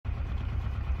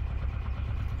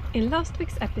In last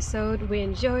week's episode, we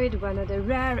enjoyed one of the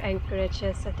rare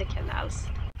anchorages at the canals.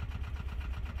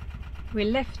 We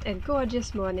left a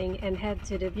gorgeous morning and head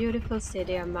to the beautiful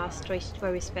city of Maastricht,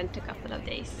 where we spent a couple of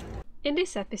days. In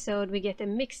this episode, we get a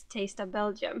mixed taste of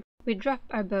Belgium. We drop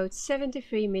our boat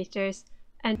 73 meters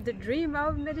and the dream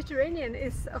of Mediterranean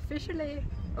is officially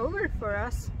over for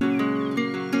us.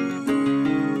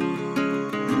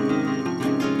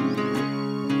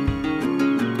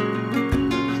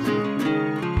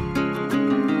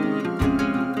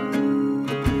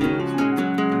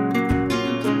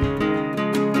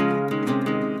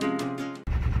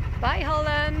 Bye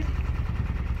Holland!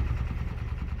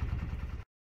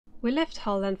 We left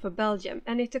Holland for Belgium,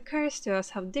 and it occurs to us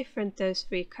how different those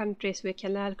three countries we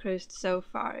canal cruised so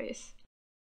far is.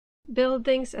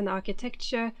 Buildings and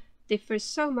architecture differ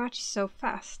so much so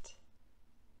fast.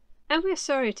 And we're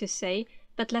sorry to say,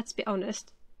 but let's be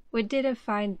honest, we didn't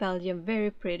find Belgium very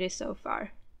pretty so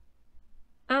far.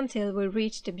 Until we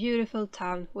reached the beautiful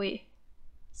town We.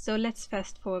 So let's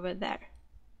fast forward there.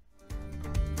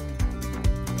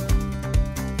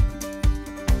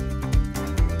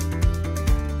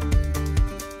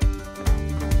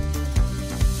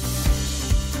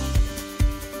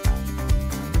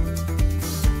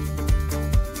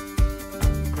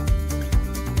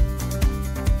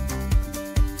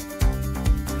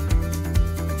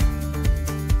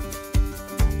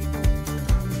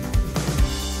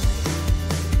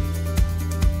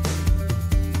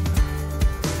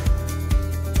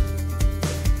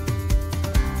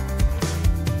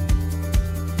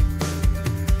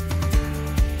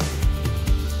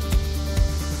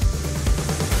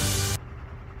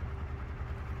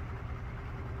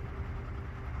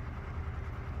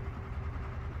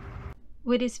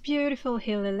 With its beautiful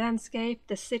hilly landscape,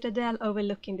 the citadel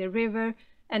overlooking the river,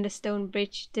 and the stone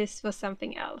bridge, this was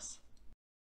something else.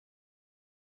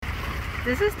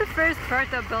 This is the first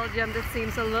part of Belgium that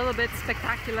seems a little bit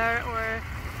spectacular or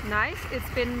nice.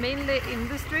 It's been mainly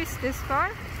industries this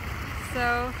far,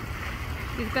 so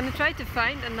we're gonna try to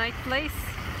find a nice place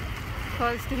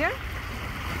close to here.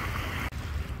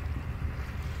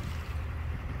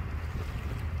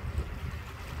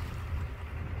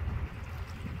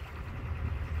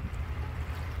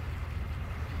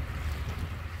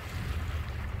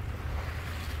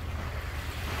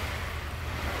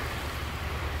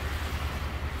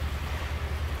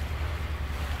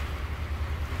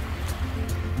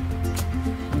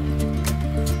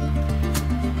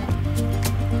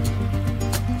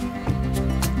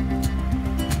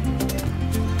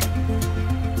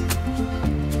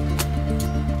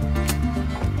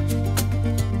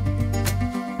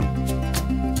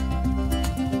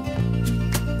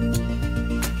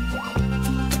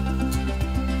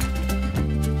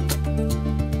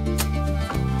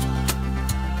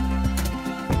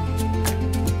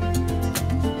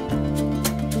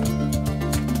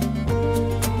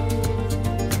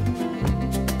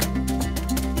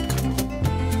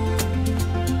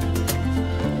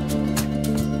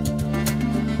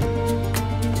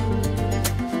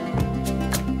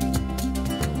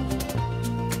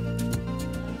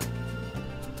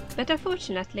 But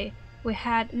unfortunately, we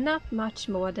had not much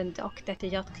more than docked at the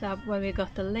yacht club where we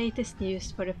got the latest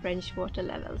news for the French water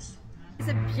levels. It's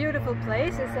a beautiful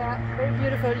place, it's a very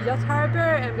beautiful yacht harbor,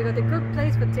 and we got a good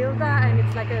place for Tilda, and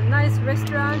it's like a nice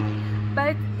restaurant,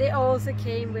 but they also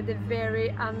came with a very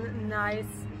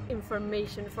unnice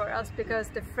information for us because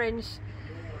the French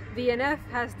VNF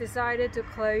has decided to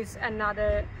close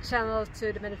another channel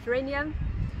to the Mediterranean.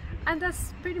 And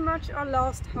that's pretty much our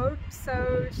last hope,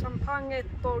 so Champagne et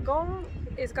Bourgogne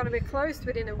is going to be closed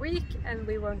within a week and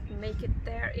we won't make it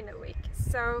there in a week.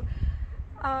 So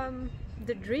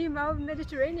the dream of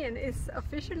Mediterranean is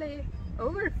officially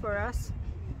over for us,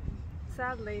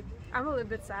 sadly. I'm a little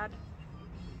bit sad,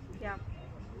 yeah.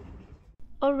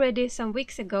 Already some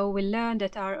weeks ago we learned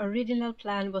that our original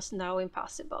plan was now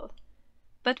impossible,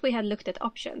 but we had looked at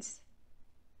options.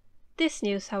 This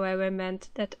news, however, meant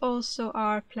that also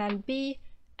our plan B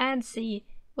and C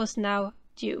was now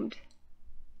doomed.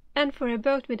 And for a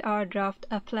boat with our draft,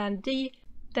 a plan D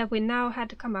that we now had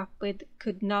to come up with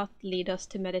could not lead us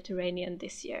to Mediterranean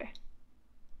this year.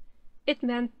 It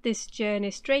meant this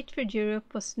journey straight for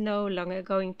Europe was no longer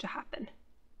going to happen.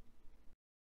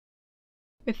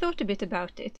 We thought a bit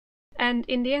about it, and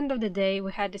in the end of the day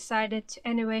we had decided to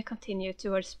anyway continue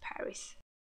towards Paris.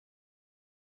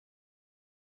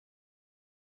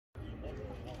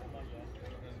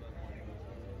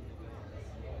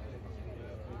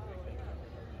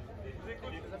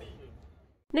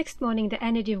 Next morning the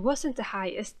energy wasn't the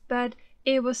highest, but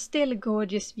it was still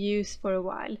gorgeous views for a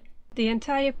while. The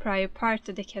entire prior part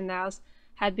of the canals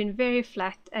had been very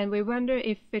flat, and we wondered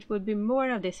if it would be more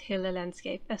of this hilly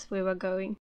landscape as we were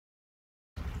going.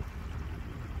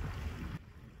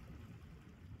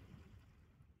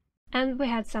 And we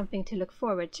had something to look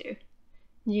forward to.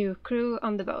 New crew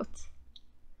on the boat.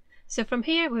 So from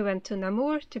here we went to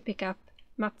Namur to pick up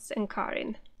Mats and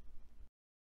Karin.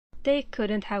 They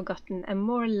couldn't have gotten a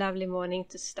more lovely morning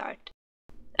to start.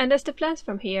 And as the plans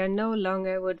from here no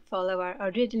longer would follow our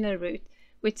original route,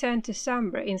 we turned to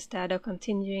Sambre instead of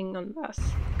continuing on Maas.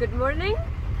 Good morning!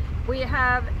 We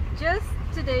have just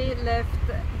today left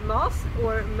Maas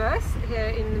or Meuse here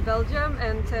in Belgium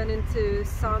and turned into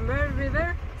Sambre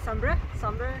River. Sambre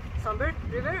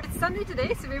River. It's sunny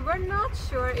today, so we were not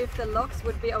sure if the locks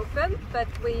would be open, but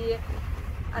we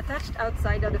attached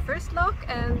outside of the first lock,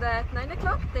 and at 9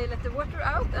 o'clock they let the water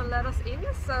out and let us in,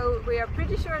 so we are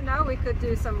pretty sure now we could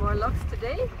do some more locks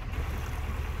today.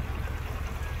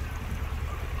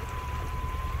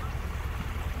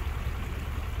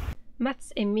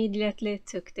 Mats immediately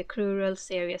took the crew role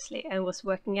seriously and was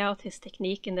working out his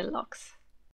technique in the locks.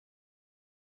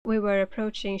 We were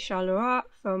approaching Charleroi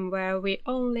from where we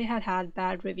only had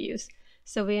bad reviews,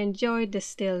 so we enjoyed the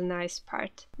still nice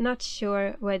part. Not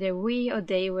sure whether we or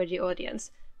they were the audience,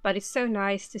 but it's so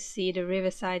nice to see the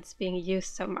riversides being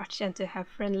used so much and to have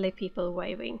friendly people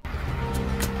waving.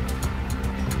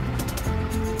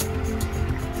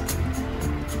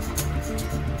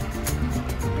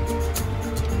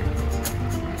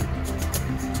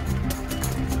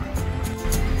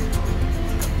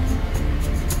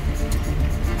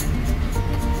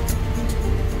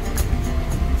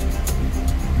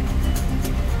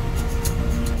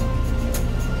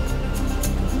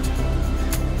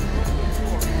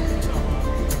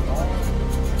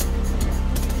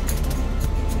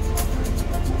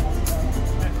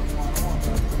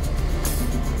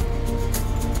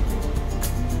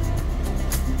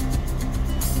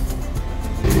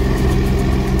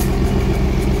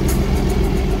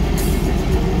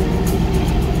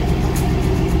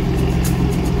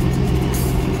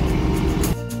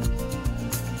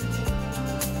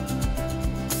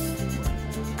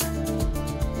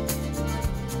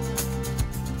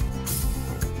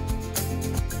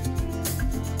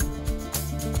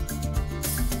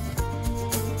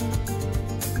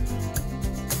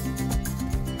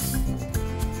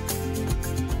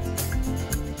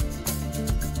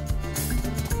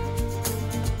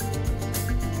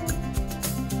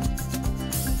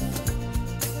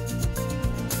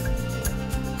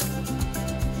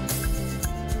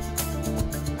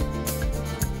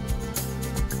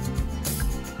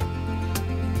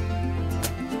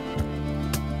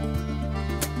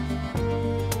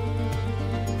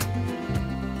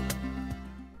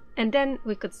 And then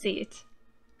we could see it.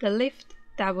 The lift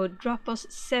that would drop us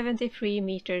 73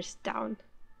 meters down.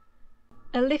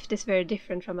 A lift is very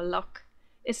different from a lock.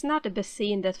 It's not a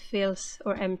basin that fills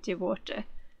or empties water.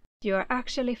 You are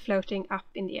actually floating up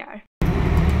in the air.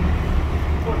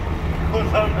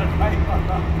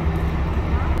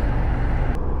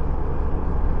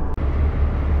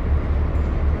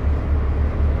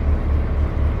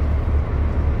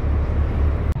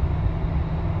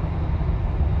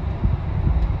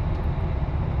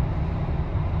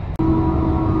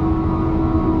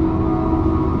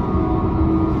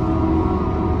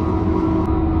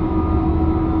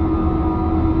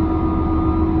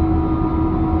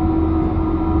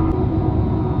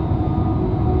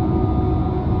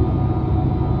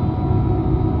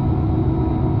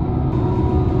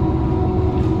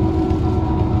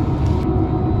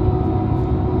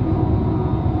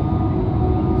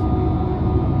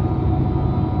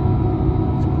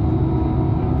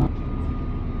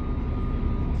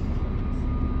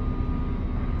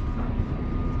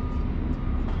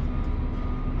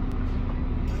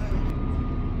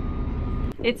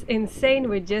 It's insane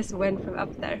we just went from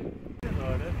up there.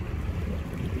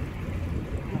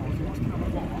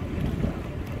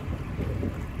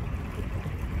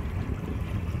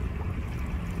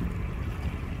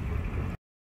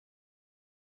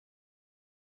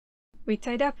 We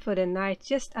tied up for the night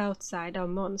just outside of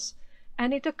Mons,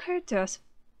 and it occurred to us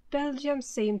Belgium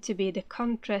seemed to be the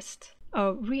contrast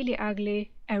of really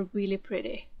ugly and really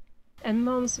pretty, and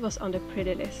Mons was on the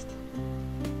pretty list.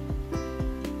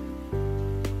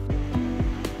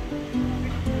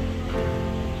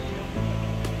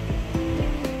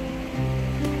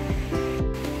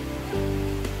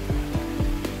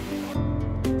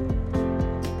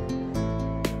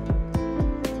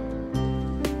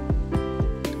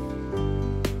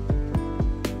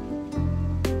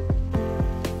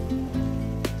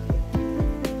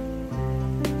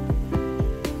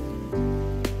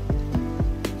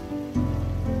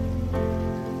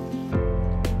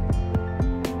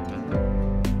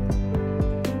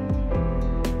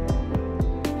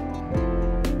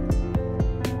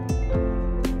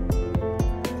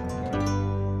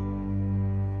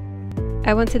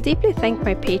 I want to deeply thank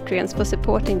my Patreons for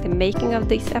supporting the making of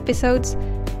these episodes,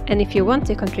 and if you want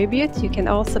to contribute, you can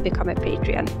also become a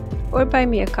Patreon or buy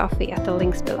me a coffee at the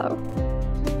links below.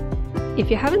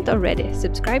 If you haven't already,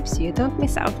 subscribe so you don't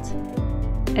miss out.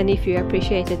 And if you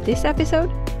appreciated this episode,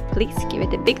 please give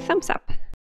it a big thumbs up.